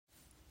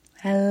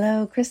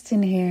Hello,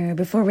 Kristen here.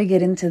 Before we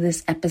get into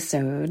this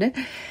episode,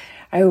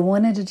 I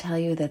wanted to tell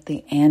you that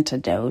the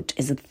antidote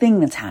is a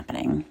thing that's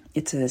happening.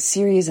 It's a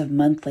series of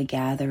monthly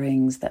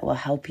gatherings that will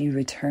help you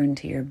return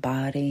to your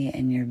body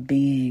and your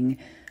being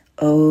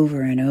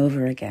over and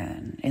over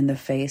again in the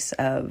face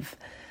of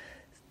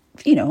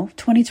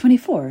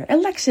 2024,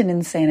 election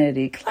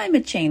insanity,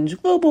 climate change,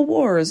 global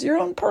wars, your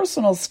own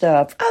personal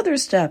stuff, other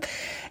stuff.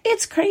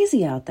 It's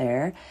crazy out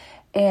there.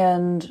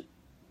 And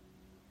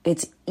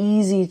it's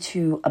easy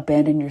to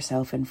abandon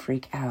yourself and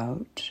freak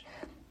out.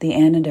 The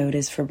antidote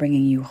is for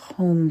bringing you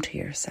home to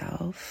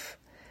yourself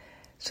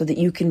so that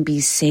you can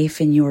be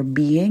safe in your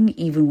being,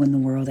 even when the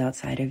world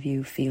outside of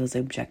you feels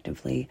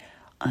objectively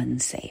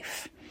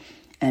unsafe.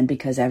 And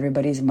because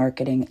everybody's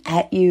marketing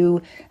at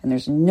you and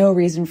there's no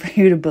reason for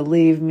you to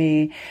believe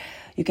me,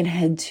 you can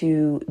head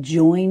to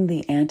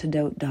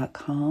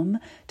jointheantidote.com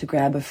to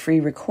grab a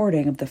free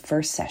recording of the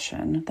first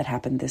session that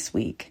happened this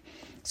week,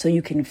 so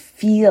you can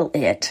feel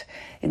it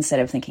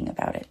instead of thinking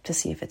about it to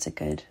see if it's a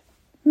good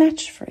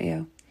match for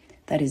you.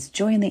 That is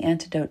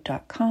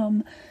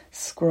jointheantidote.com.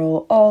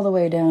 Scroll all the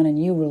way down and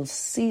you will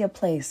see a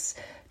place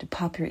to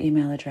pop your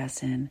email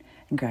address in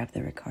and grab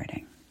the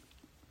recording.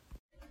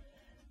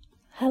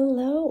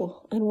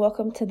 Hello, and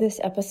welcome to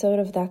this episode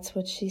of That's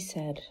What She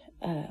Said.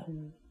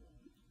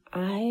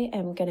 I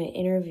am going to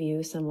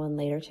interview someone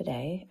later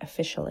today,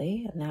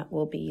 officially, and that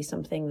will be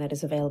something that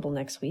is available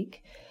next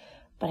week.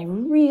 But I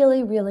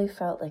really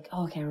felt like,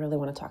 I really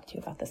want to talk to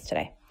you about this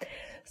today.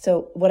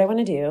 So what I want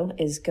to do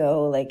is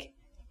go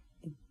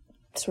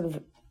sort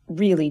of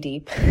really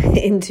deep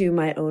into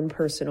my own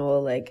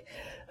personal,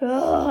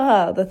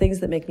 the things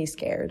that make me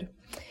scared.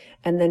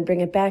 And then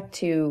bring it back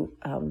to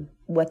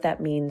what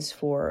that means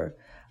for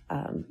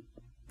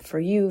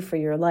you, for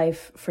your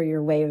life, for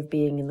your way of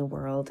being in the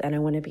world. And I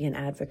want to be an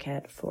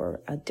advocate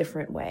for a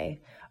different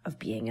way of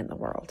being in the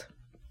world.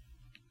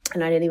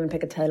 And I didn't even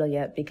pick a title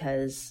yet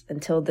because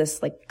until this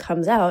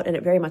comes out, and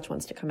it very much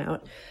wants to come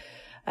out,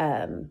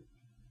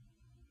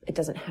 it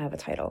doesn't have a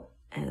title.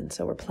 And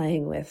so we're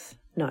playing with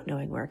not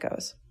knowing where it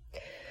goes.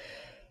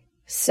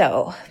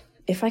 So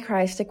if I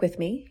cry, stick with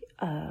me.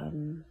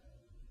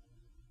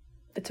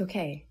 It's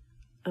okay.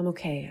 I'm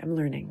okay. I'm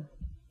learning.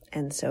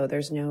 And so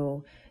there's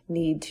no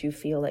need to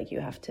feel like you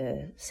have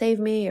to save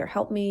me or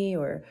help me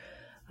or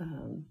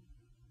I'm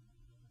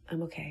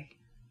okay.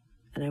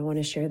 And I want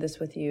to share this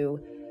with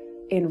you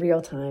in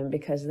real time,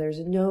 because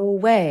there's no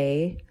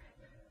way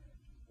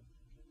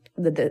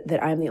that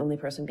I'm the only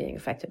person being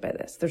affected by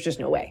this. There's just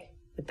no way.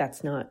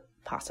 That's not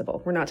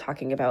possible. We're not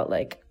talking about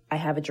I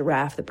have a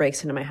giraffe that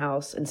breaks into my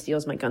house and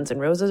steals my Guns N'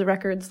 Roses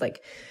records.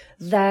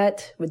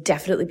 That would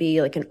definitely be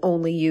an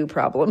only you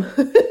problem.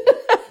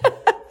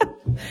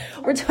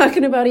 We're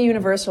talking about a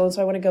universal, and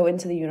so I want to go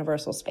into the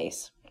universal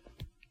space.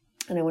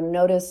 And I want to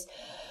notice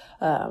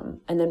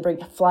and then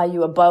fly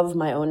you above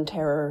my own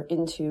terror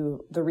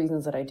into the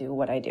reasons that I do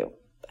what I do.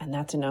 And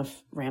that's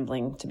enough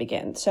rambling to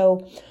begin.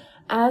 So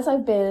as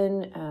I've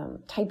been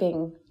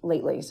typing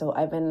lately, so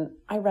I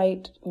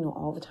write,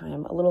 all the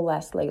time, a little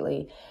less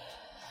lately.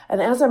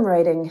 And as I'm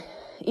writing,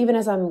 even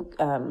as I'm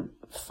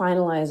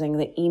finalizing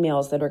the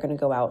emails that are going to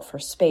go out for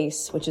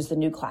Space, which is the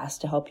new class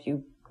to help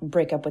you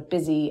break up with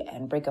busy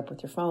and break up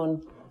with your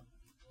phone,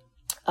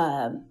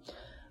 there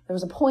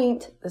was a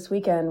point this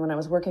weekend when I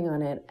was working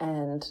on it,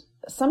 and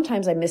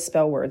sometimes I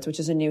misspell words, which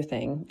is a new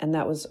thing. And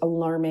that was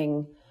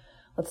alarming,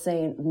 let's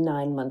say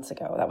 9 months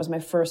ago. That was my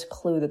first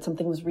clue that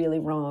something was really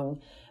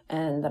wrong.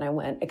 And then I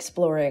went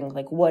exploring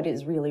what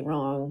is really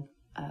wrong,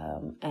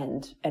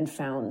 and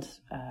found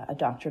a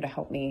doctor to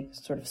help me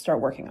sort of start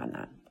working on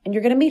that. And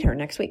you're going to meet her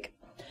next week.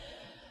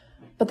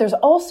 But there's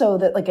also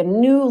a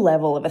new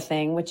level of a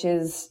thing, which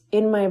is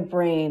in my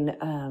brain.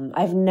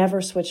 I've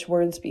never switched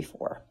words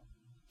before.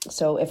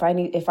 So if I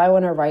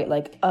want to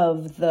write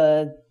of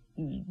the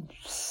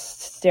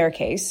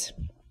staircase,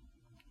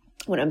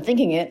 when I'm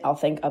thinking it, I'll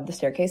think of the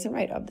staircase and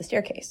write of the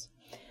staircase.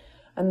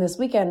 And this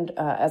weekend,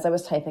 as I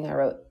was typing, I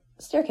wrote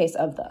staircase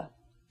of the.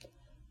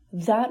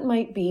 That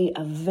might be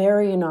a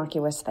very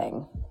innocuous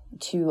thing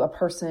to a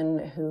person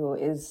who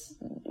is,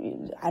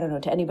 I don't know,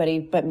 to anybody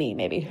but me,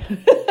 maybe.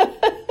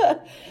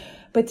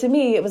 But to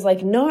me, it was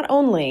not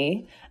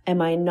only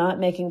am I not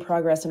making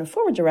progress in a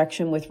forward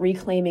direction with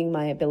reclaiming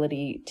my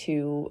ability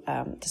to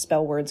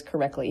spell words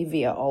correctly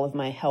via all of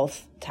my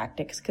health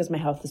tactics, because my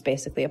health is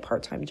basically a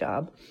part-time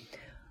job.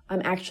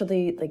 I'm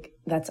actually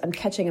I'm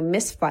catching a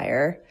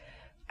misfire,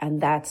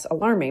 and that's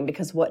alarming,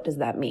 because what does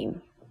that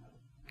mean?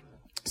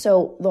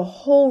 So the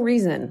whole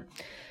reason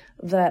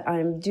that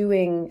I'm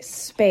doing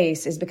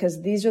Space is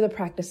because these are the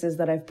practices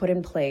that I've put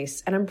in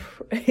place, and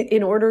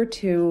in order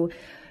to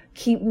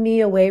keep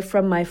me away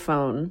from my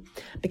phone,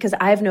 because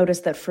I've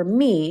noticed that for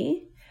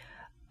me,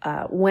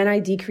 when I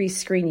decrease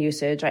screen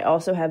usage, I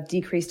also have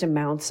decreased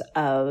amounts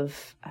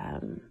of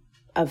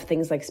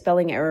things like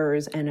spelling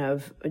errors and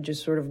of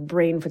just sort of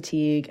brain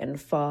fatigue and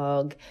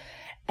fog,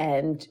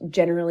 and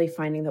generally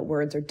finding that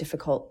words are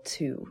difficult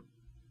to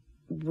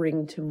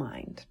bring to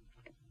mind.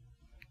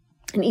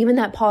 And even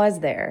that pause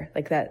there,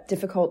 like that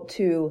difficult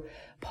to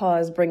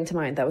pause, bring to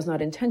mind, that was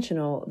not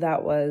intentional.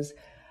 That was,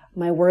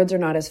 my words are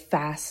not as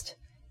fast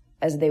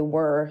as they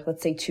were,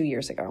 let's say 2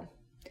 years ago.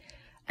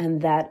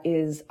 And that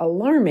is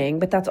alarming,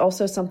 but that's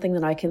also something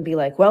that I can be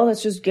like, well,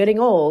 it's just getting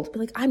old. But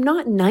like, I'm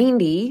not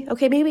 90.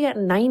 Okay, maybe at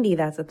 90,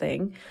 that's a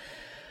thing.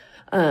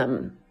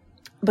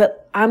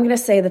 But I'm going to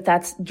say that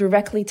that's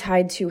directly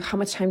tied to how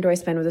much time do I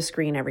spend with a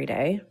screen every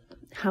day?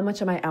 How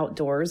much am I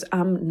outdoors?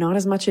 Not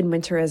as much in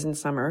winter as in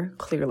summer,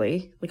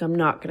 clearly. Like, I'm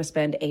not going to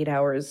spend 8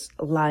 hours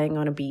lying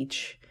on a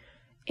beach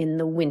in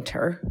the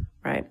winter,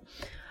 right?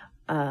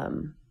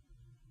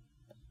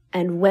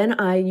 And when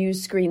I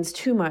use screens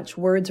too much,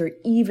 words are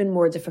even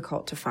more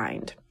difficult to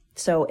find.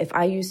 So if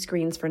I use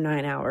screens for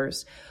 9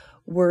 hours,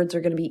 words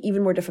are going to be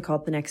even more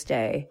difficult the next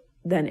day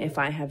than if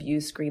I have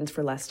used screens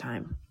for less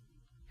time.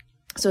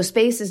 So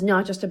space is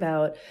not just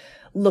about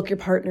look your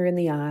partner in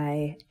the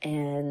eye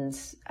and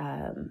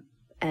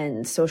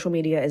social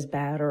media is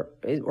bad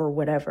or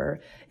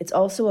whatever. It's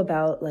also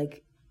about,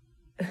 like,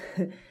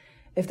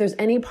 if there's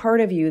any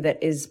part of you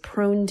that is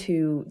prone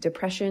to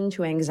depression,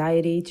 to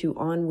anxiety, to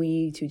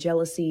ennui, to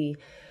jealousy,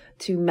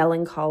 to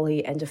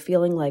melancholy, and to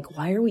feeling like,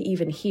 why are we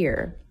even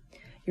here?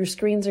 Your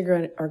screens are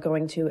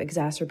going to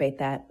exacerbate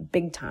that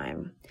big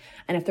time.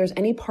 And if there's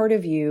any part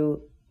of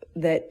you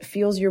that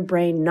feels your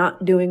brain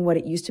not doing what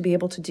it used to be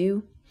able to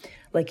do,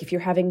 like if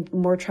you're having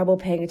more trouble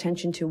paying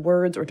attention to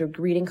words or to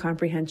reading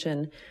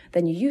comprehension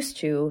than you used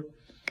to,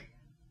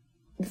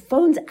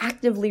 phones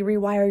actively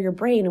rewire your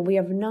brain, and we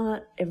have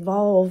not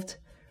evolved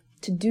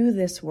to do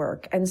this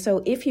work. And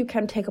so if you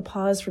can take a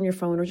pause from your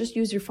phone or just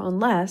use your phone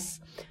less,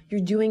 you're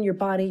doing your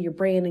body, your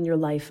brain, and your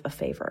life a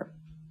favor.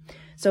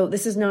 So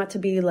this is not to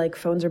be like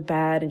phones are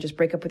bad and just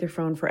break up with your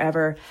phone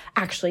forever.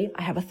 Actually,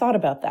 I have a thought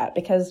about that,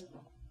 because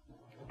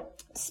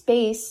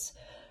Space,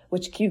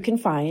 which you can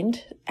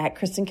find at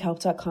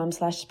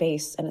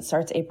kristenkelp.com/space, and it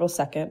starts April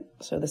 2nd.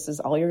 So this is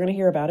all you're going to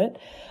hear about it.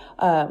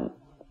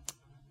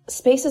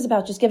 Space is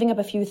about just giving up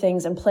a few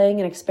things and playing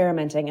and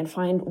experimenting and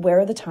find where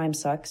are the time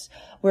sucks,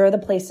 where are the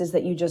places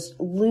that you just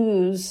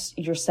lose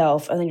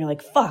yourself, and then you're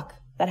like, fuck,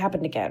 that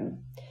happened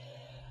again.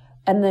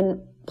 And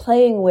then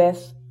playing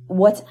with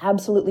what's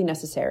absolutely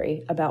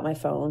necessary about my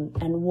phone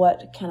and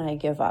what can I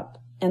give up,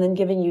 and then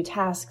giving you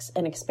tasks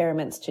and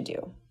experiments to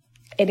do.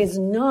 It is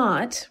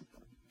not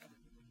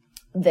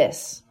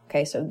this.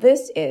 Okay, so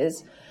this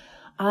is,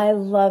 I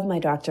love my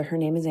doctor. Her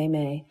name is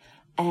Aimee.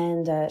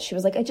 And she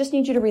was like, I just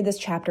need you to read this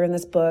chapter in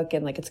this book.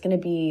 And like, it's going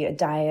to be a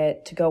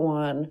diet to go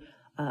on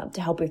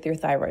to help with your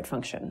thyroid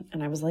function.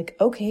 And I was like,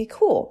 okay,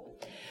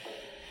 cool.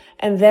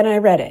 And then I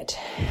read it.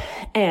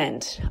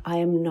 And I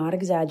am not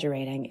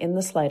exaggerating in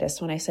the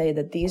slightest when I say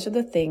that these are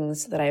the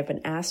things that I've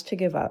been asked to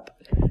give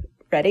up.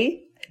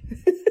 Ready?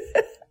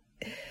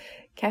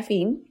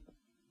 Caffeine,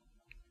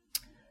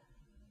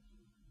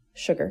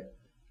 sugar,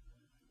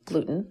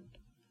 gluten,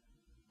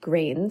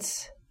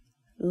 grains,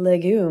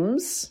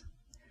 legumes,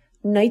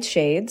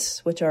 nightshades,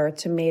 which are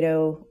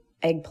tomato,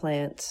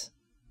 eggplant,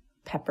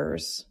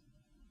 peppers,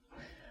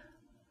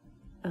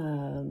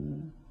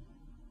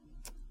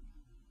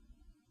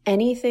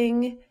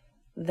 anything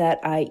that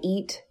I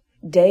eat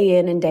day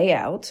in and day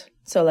out.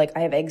 So like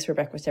I have eggs for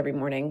breakfast every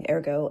morning,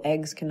 ergo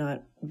eggs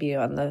cannot be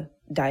on the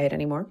diet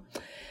anymore.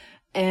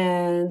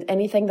 And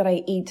anything that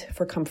I eat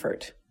for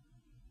comfort,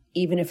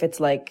 even if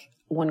it's like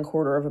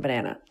 1/4 of a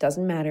banana,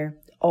 doesn't matter.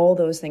 All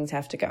those things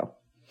have to go.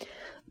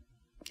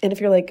 And if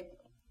you're like,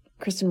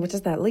 Kristen, what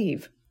does that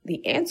leave?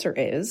 The answer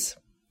is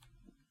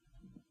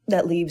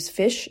that leaves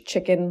fish,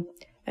 chicken,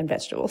 and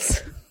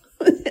vegetables.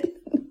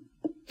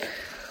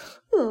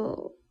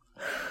 Oh.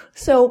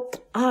 So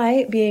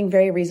I, being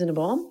very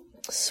reasonable,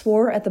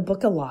 swore at the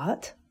book a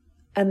lot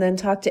and then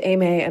talked to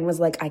Aimee and was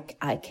like, I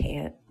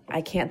can't.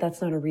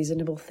 That's not a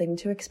reasonable thing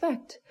to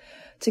expect.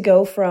 To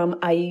go from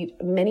I eat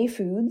many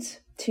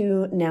foods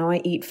to now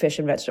I eat fish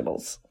and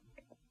vegetables.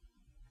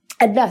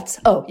 And nuts.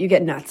 Oh, you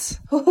get nuts.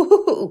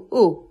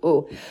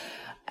 Ooh.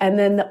 And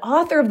then the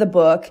author of the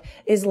book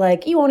is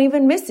like, you won't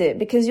even miss it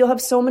because you'll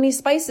have so many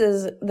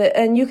spices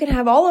and you can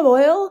have olive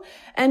oil.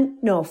 And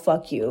no,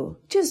 fuck you.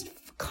 Just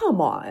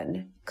come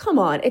on.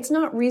 It's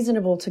not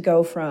reasonable to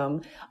go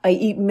from I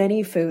eat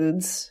many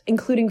foods,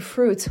 including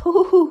fruits,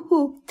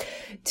 to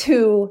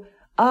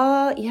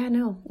yeah,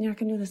 no, you're not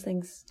gonna do those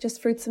things.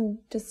 Just fruits and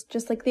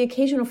just like the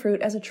occasional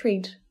fruit as a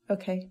treat.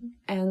 Okay.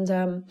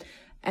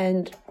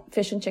 And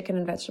fish and chicken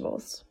and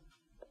vegetables.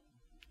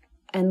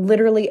 And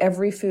literally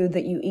every food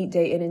that you eat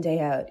day in and day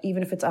out,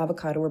 even if it's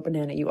avocado or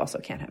banana, you also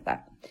can't have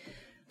that.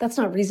 That's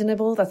not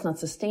reasonable. That's not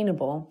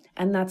sustainable.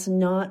 And that's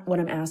not what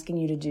I'm asking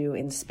you to do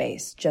in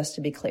space, just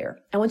to be clear.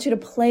 I want you to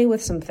play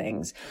with some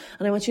things.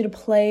 And I want you to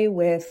play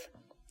with,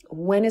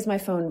 when is my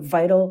phone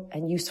vital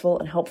and useful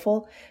and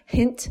helpful?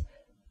 Hint,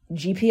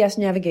 GPS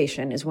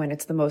navigation is when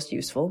it's the most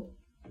useful.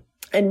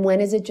 And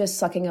when is it just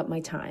sucking up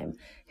my time?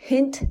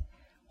 Hint,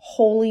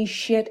 holy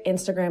shit,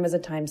 Instagram is a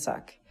time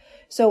suck.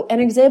 So an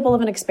example of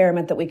an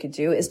experiment that we could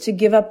do is to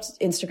give up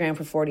Instagram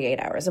for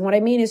 48 hours. And what I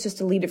mean is just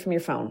delete it from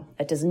your phone.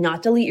 It does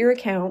not delete your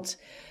account.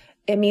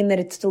 it mean that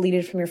it's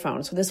deleted from your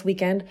phone. So this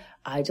weekend,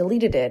 I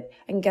deleted it.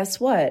 And guess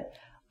what?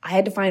 I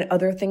had to find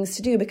other things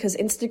to do because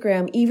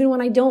Instagram, even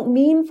when I don't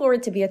mean for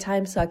it to be a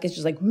time suck, is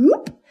just like,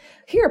 whoop,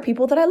 here are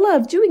people that I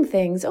love doing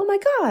things. Oh my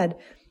God.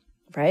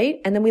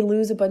 Right? And then we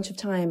lose a bunch of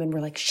time and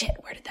we're like, shit,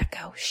 where did that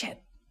go? Shit.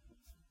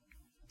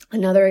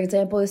 Another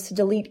example is to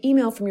delete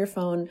email from your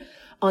phone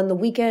on the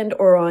weekend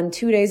or on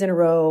 2 days in a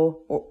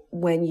row, or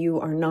when you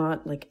are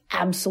not like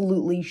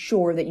absolutely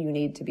sure that you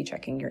need to be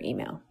checking your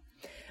email.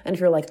 And if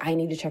you're like, I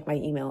need to check my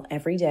email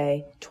every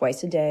day,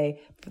 twice a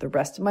day for the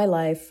rest of my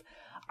life,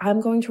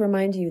 I'm going to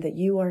remind you that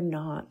you are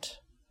not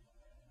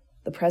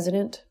the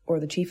president or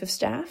the chief of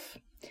staff,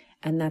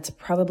 and that's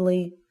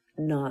probably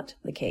not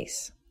the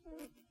case.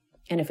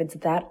 And if it's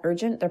that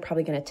urgent, they're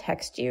probably going to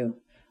text you.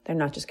 They're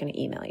not just going to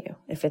email you.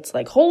 If it's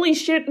like, holy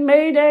shit,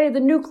 Mayday, the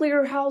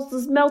nuclear house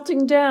is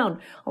melting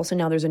down. Also,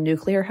 now there's a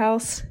nuclear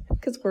house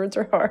because words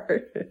are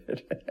hard.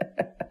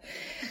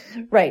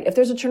 Right. If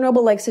there's a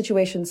Chernobyl-like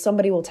situation,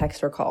 somebody will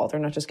text or call. They're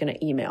not just going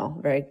to email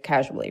very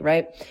casually,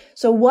 right?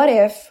 So what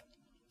if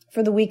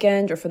for the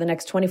weekend or for the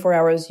next 24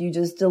 hours, you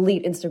just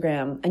delete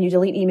Instagram and you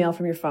delete email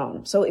from your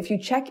phone? So if you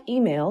check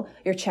email,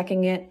 you're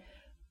checking it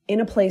in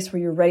a place where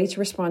you're ready to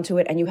respond to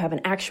it and you have an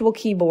actual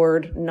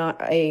keyboard,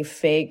 not a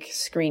fake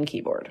screen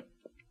keyboard.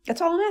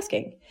 That's all I'm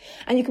asking.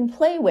 And you can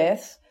play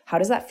with, how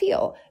does that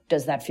feel?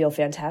 Does that feel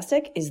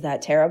fantastic? Is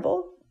that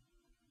terrible?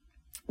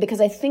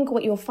 Because I think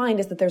what you'll find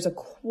is that there's a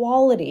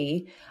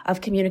quality of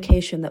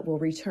communication that will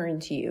return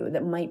to you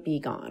that might be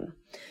gone.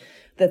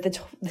 That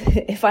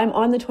if I'm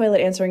on the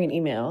toilet answering an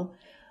email,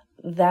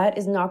 that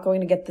is not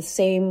going to get the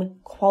same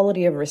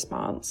quality of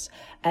response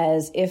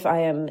as if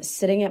I am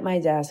sitting at my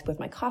desk with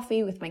my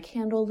coffee, with my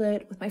candle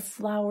lit, with my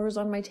flowers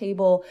on my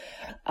table,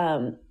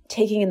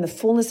 taking in the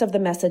fullness of the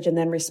message and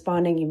then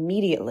responding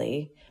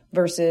immediately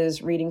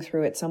versus reading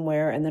through it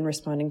somewhere and then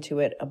responding to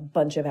it a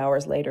bunch of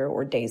hours later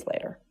or days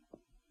later.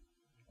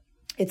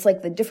 It's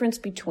like the difference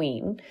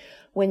between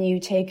when you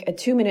take a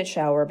 2-minute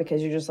shower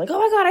because you're just like, oh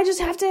my God, I just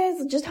have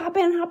to just hop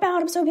in, hop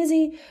out. I'm so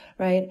busy,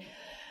 right?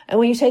 And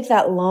when you take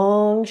that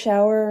long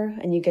shower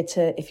and you get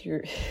to,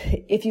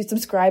 if you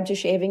subscribe to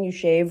shaving, you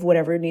shave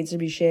whatever needs to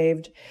be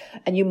shaved,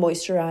 and you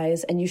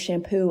moisturize and you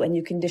shampoo and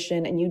you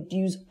condition and you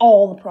use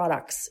all the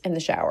products in the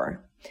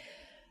shower,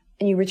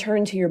 and you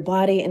return to your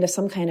body into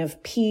some kind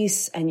of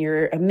peace and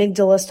your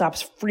amygdala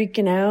stops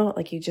freaking out,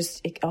 like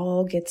it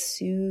all gets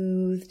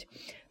soothed.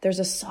 There's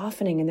a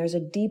softening and there's a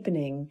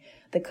deepening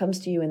that comes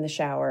to you in the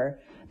shower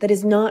that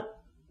is not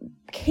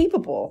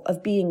capable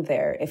of being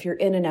there if you're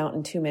in and out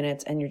in 2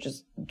 minutes and you're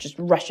just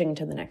rushing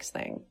to the next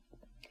thing.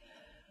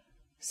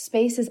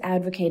 Space is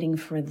advocating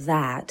for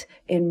that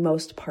in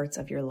most parts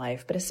of your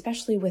life, but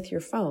especially with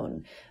your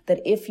phone,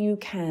 that if you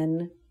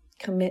can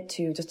commit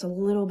to just a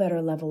little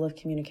better level of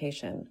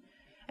communication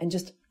and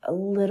just a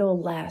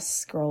little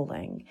less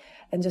scrolling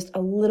and just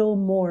a little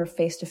more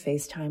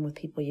face-to-face time with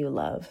people you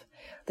love,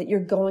 that you're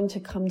going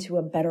to come to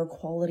a better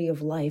quality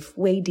of life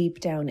way deep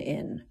down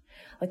in.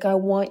 Like, I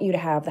want you to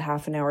have the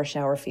half-an-hour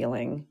shower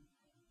feeling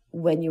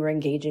when you are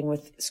engaging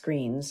with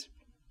screens,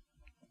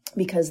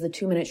 because the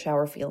 2-minute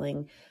shower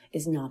feeling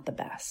is not the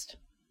best.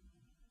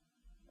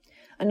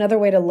 Another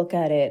way to look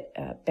at it,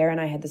 Bear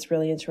and I had this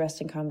really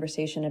interesting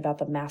conversation about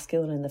the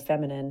masculine and the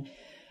feminine.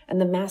 And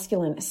the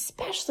masculine,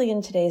 especially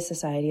in today's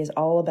society, is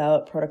all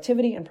about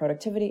productivity and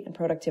productivity and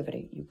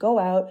productivity. You go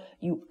out,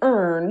 you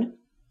earn,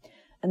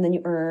 and then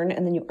you earn,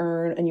 and then you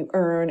earn, and you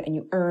earn, and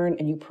you earn,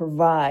 and you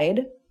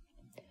provide.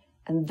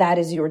 And that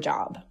is your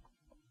job.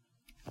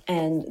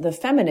 And the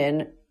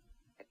feminine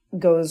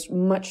goes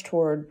much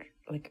toward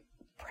like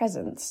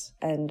presence.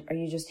 And are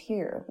you just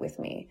here with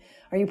me?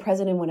 Are you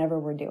present in whatever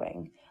we're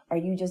doing?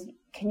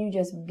 Can you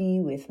just be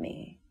with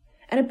me?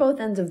 And at both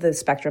ends of the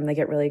spectrum, they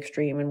get really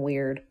extreme and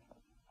weird.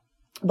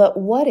 But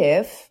what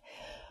if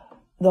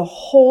the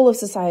whole of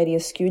society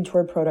is skewed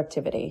toward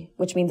productivity,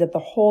 which means that the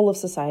whole of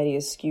society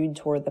is skewed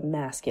toward the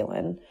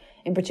masculine?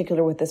 In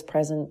particular with this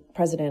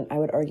president, I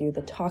would argue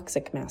the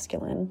toxic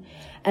masculine.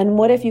 And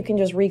what if you can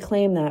just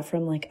reclaim that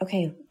from like,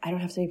 okay, I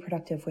don't have to be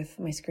productive with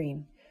my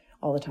screen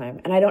all the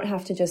time. And I don't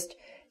have to just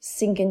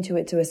sink into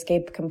it to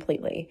escape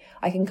completely.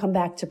 I can come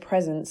back to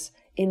presence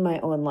in my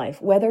own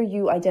life. Whether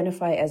you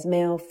identify as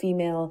male,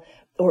 female,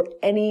 or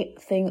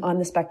anything on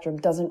the spectrum,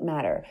 doesn't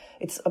matter.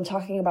 I'm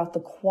talking about the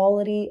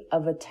quality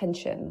of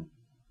attention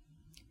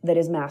that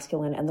is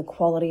masculine and the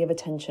quality of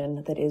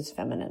attention that is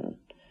feminine.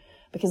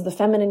 Because the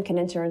feminine can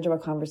enter into a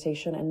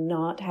conversation and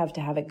not have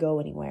to have it go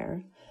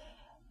anywhere.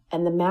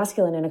 And the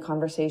masculine in a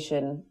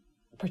conversation,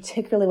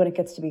 particularly when it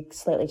gets to be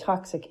slightly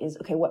toxic, is,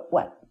 okay,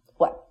 what?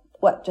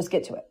 Just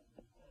get to it.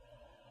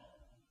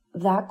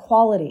 That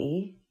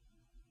quality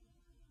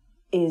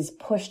is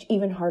pushed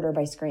even harder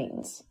by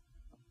screens.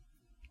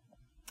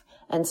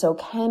 And so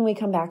can we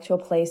come back to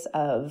a place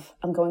of,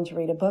 I'm going to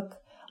read a book,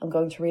 I'm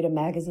going to read a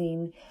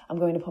magazine, I'm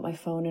going to put my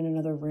phone in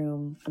another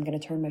room, I'm going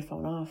to turn my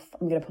phone off,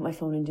 I'm going to put my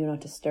phone in Do Not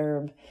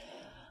Disturb,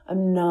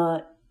 I'm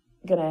not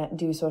going to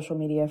do social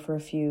media for a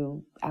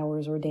few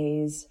hours or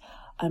days,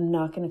 I'm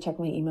not going to check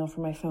my email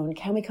from my phone.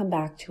 Can we come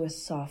back to a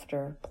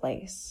softer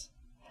place?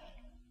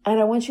 And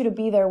I want you to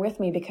be there with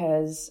me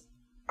because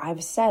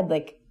I've said,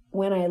 like,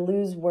 when I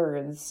lose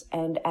words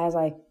and as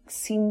I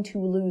seem to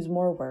lose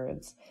more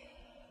words,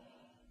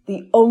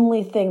 the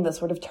only thing that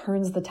sort of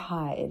turns the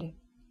tide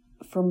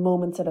for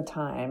moments at a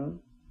time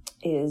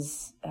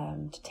is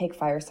to take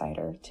fire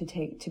cider,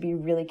 to be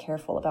really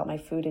careful about my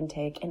food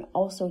intake, and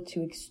also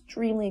to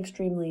extremely,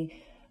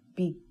 extremely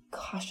be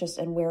cautious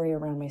and wary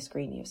around my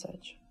screen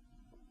usage.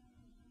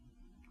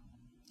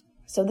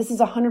 So this is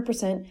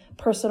 100%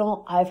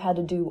 personal. I've had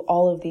to do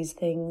all of these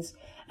things,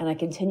 and I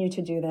continue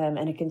to do them,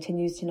 and it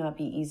continues to not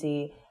be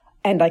easy,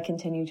 and I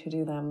continue to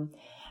do them.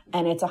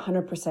 And it's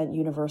 100%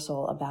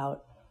 universal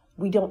about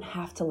we don't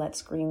have to let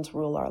screens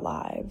rule our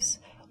lives.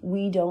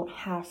 We don't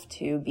have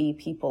to be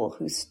people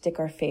who stick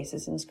our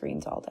faces in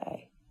screens all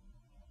day.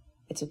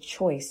 It's a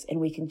choice, and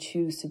we can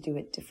choose to do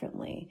it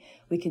differently.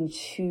 We can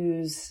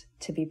choose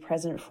to be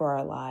present for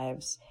our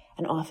lives,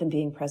 and often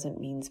being present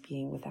means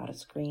being without a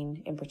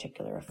screen, in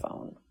particular a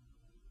phone.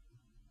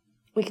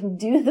 We can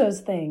do those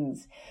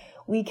things.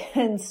 We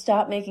can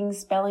stop making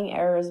spelling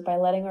errors by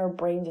letting our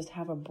brain just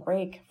have a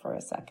break for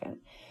a second.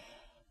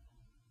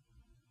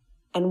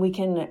 And we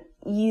can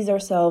ease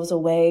ourselves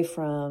away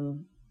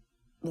from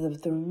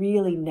the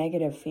really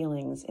negative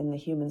feelings in the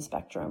human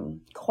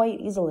spectrum quite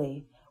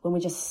easily when we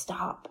just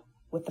stop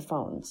with the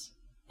phones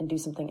and do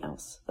something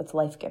else that's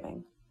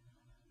life-giving.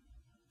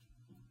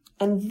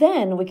 And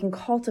then we can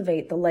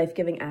cultivate the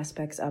life-giving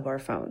aspects of our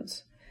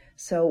phones.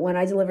 So when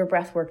I deliver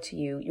breath work to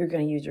you, you're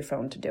going to use your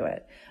phone to do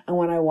it. And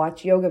when I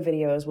watch yoga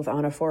videos with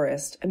Anna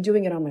Forrest, I'm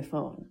doing it on my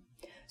phone.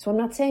 So I'm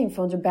not saying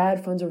phones are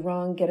bad, phones are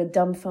wrong, get a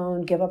dumb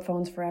phone, give up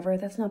phones forever.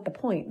 That's not the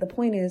point. The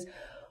point is,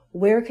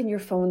 where can your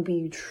phone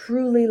be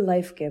truly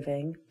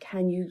life-giving?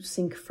 Can you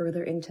sink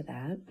further into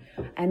that?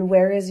 And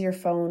where is your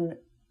phone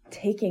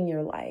taking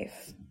your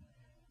life,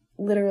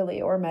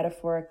 literally or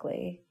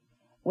metaphorically?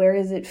 Where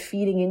is it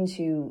feeding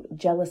into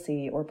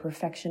jealousy or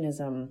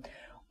perfectionism,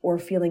 or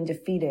feeling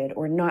defeated,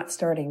 or not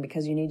starting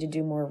because you need to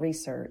do more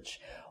research,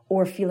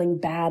 or feeling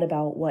bad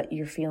about what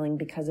you're feeling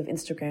because of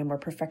Instagram or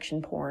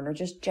perfection porn, or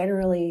just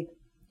generally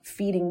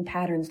feeding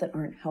patterns that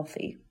aren't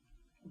healthy?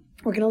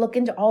 We're going to look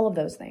into all of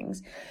those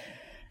things.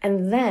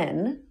 And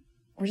then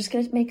we're just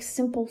going to make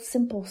simple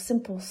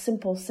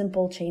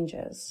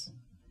changes.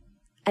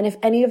 And if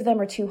any of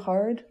them are too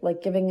hard,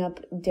 like giving up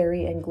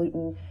dairy and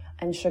gluten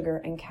and sugar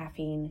and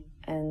caffeine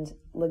and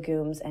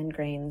legumes and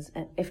grains,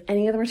 and if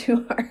any of them are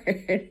too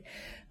hard,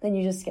 then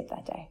you just skip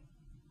that day.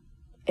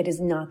 It is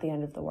not the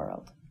end of the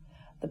world.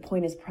 The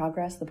point is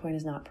progress. The point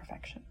is not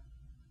perfection.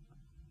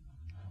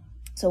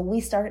 So we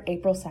start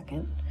April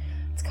 2nd.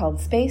 It's called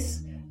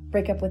Space,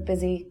 Break Up with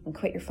Busy, and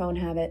Quit Your Phone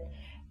Habit.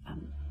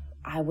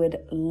 I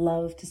would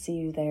love to see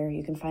you there.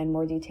 You can find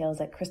more details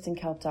at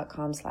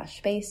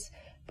kristenkelp.com/space.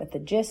 But the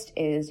gist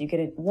is you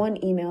get one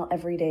email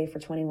every day for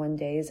 21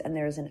 days, and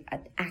there's an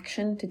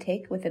action to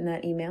take within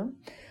that email.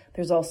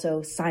 There's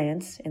also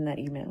science in that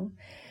email.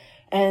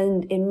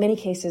 And in many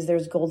cases,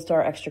 there's Gold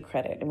Star extra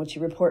credit in which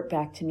you report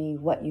back to me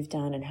what you've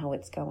done and how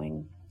it's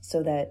going,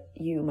 so that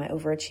you, my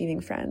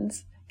overachieving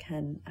friends,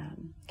 can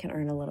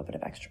earn a little bit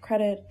of extra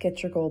credit,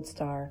 get your Gold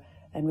Star,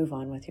 and move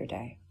on with your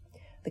day.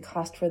 The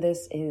cost for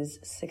this is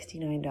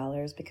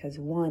 $69 because,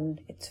 one,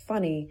 it's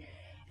funny,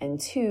 and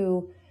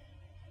two,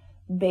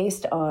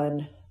 based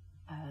on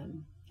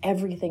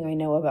everything I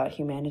know about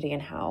humanity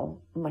and how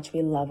much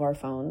we love our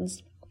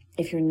phones,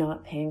 if you're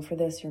not paying for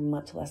this, you're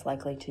much less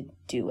likely to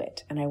do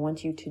it. And I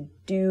want you to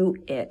do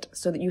it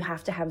so that you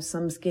have to have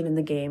some skin in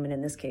the game. And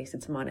in this case,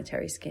 it's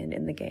monetary skin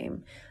in the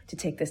game to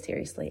take this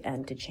seriously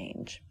and to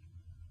change.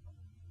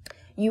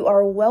 You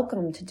are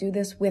welcome to do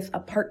this with a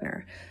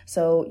partner.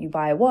 So you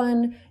buy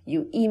one,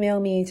 you email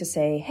me to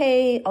say,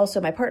 hey,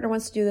 also my partner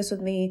wants to do this with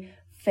me.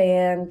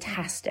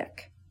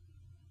 Fantastic.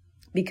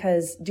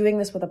 Because doing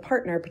this with a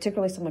partner,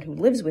 particularly someone who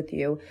lives with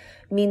you,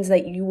 means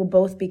that you will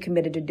both be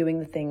committed to doing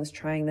the things,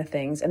 trying the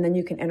things, and then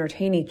you can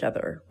entertain each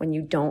other when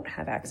you don't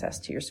have access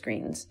to your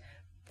screens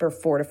for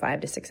 4 to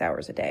 5 to 6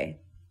 hours a day.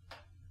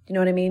 You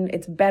know what I mean?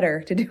 It's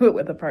better to do it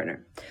with a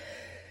partner.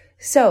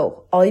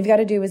 So all you've got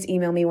to do is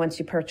email me once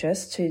you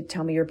purchase to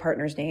tell me your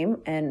partner's name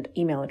and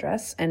email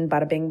address, and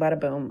bada bing, bada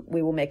boom,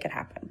 we will make it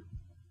happen.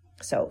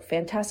 So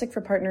fantastic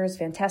for partners,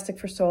 fantastic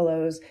for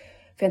solos,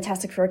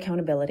 fantastic for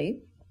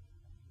accountability.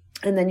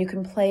 And then you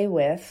can play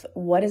with,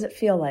 what does it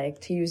feel like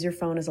to use your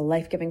phone as a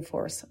life-giving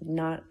force,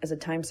 not as a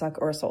time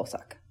suck or a soul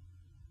suck?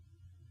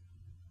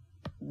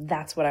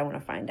 That's what I want to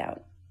find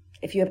out.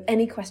 If you have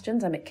any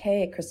questions, I'm at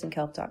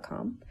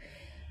k@kristenkelp.com.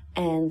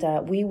 And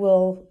we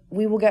will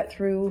get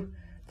through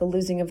the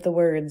losing of the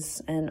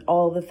words and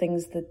all the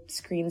things that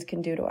screens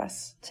can do to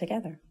us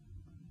together.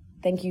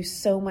 Thank you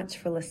so much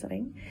for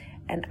listening.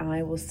 And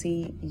I will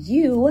see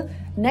you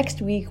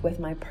next week with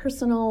my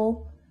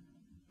personal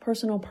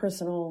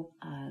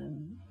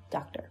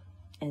doctor.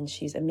 And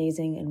she's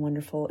amazing and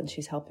wonderful, and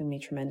she's helping me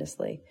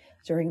tremendously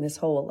during this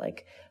whole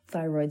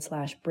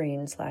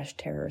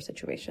thyroid/brain/terror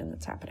situation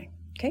that's happening.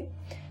 Okay?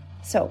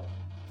 So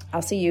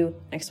I'll see you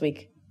next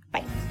week.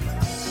 Bye.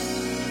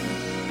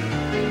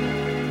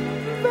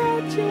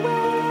 Virtual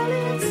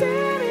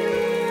insanity.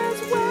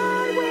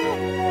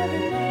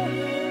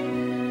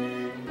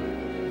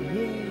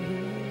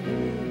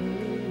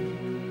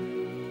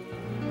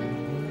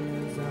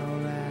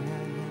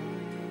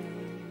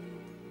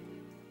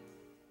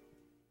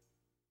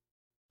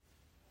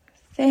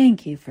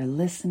 Thank you for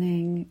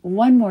listening.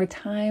 One more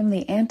time,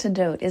 The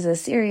Antidote is a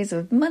series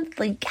of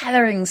monthly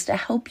gatherings to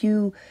help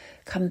you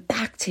come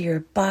back to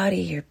your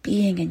body, your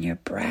being, and your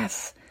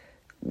breath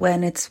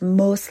when it's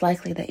most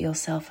likely that you'll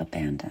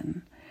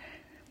self-abandon.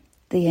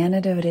 The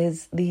antidote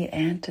is the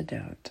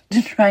antidote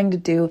to trying to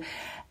do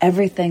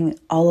everything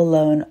all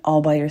alone,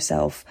 all by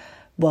yourself,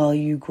 while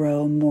you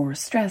grow more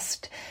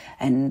stressed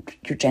and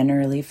you're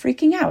generally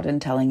freaking out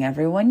and telling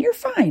everyone you're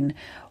fine,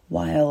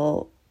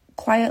 while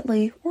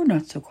quietly, or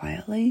not so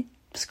quietly,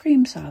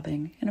 scream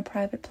sobbing in a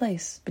private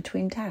place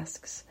between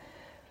tasks.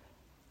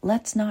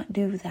 Let's not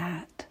do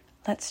that.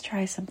 Let's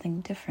try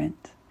something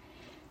different.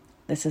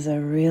 This is a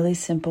really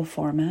simple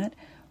format,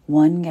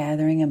 one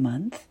gathering a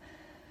month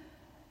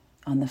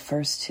on the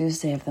first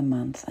Tuesday of the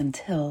month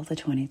until the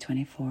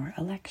 2024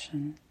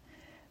 election.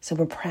 So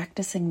we're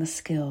practicing the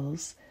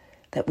skills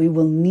that we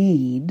will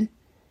need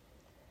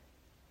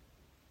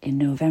in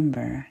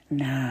November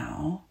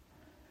now.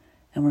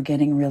 And we're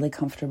getting really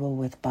comfortable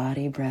with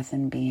body, breath,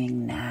 and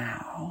being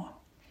now.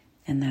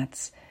 And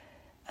that's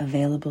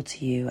available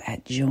to you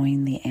at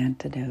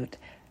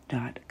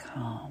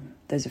jointheantidote.com.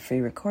 There's a free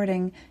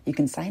recording. You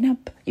can sign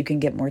up. You can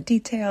get more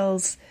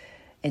details.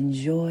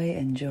 Enjoy,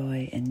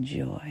 enjoy,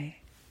 enjoy.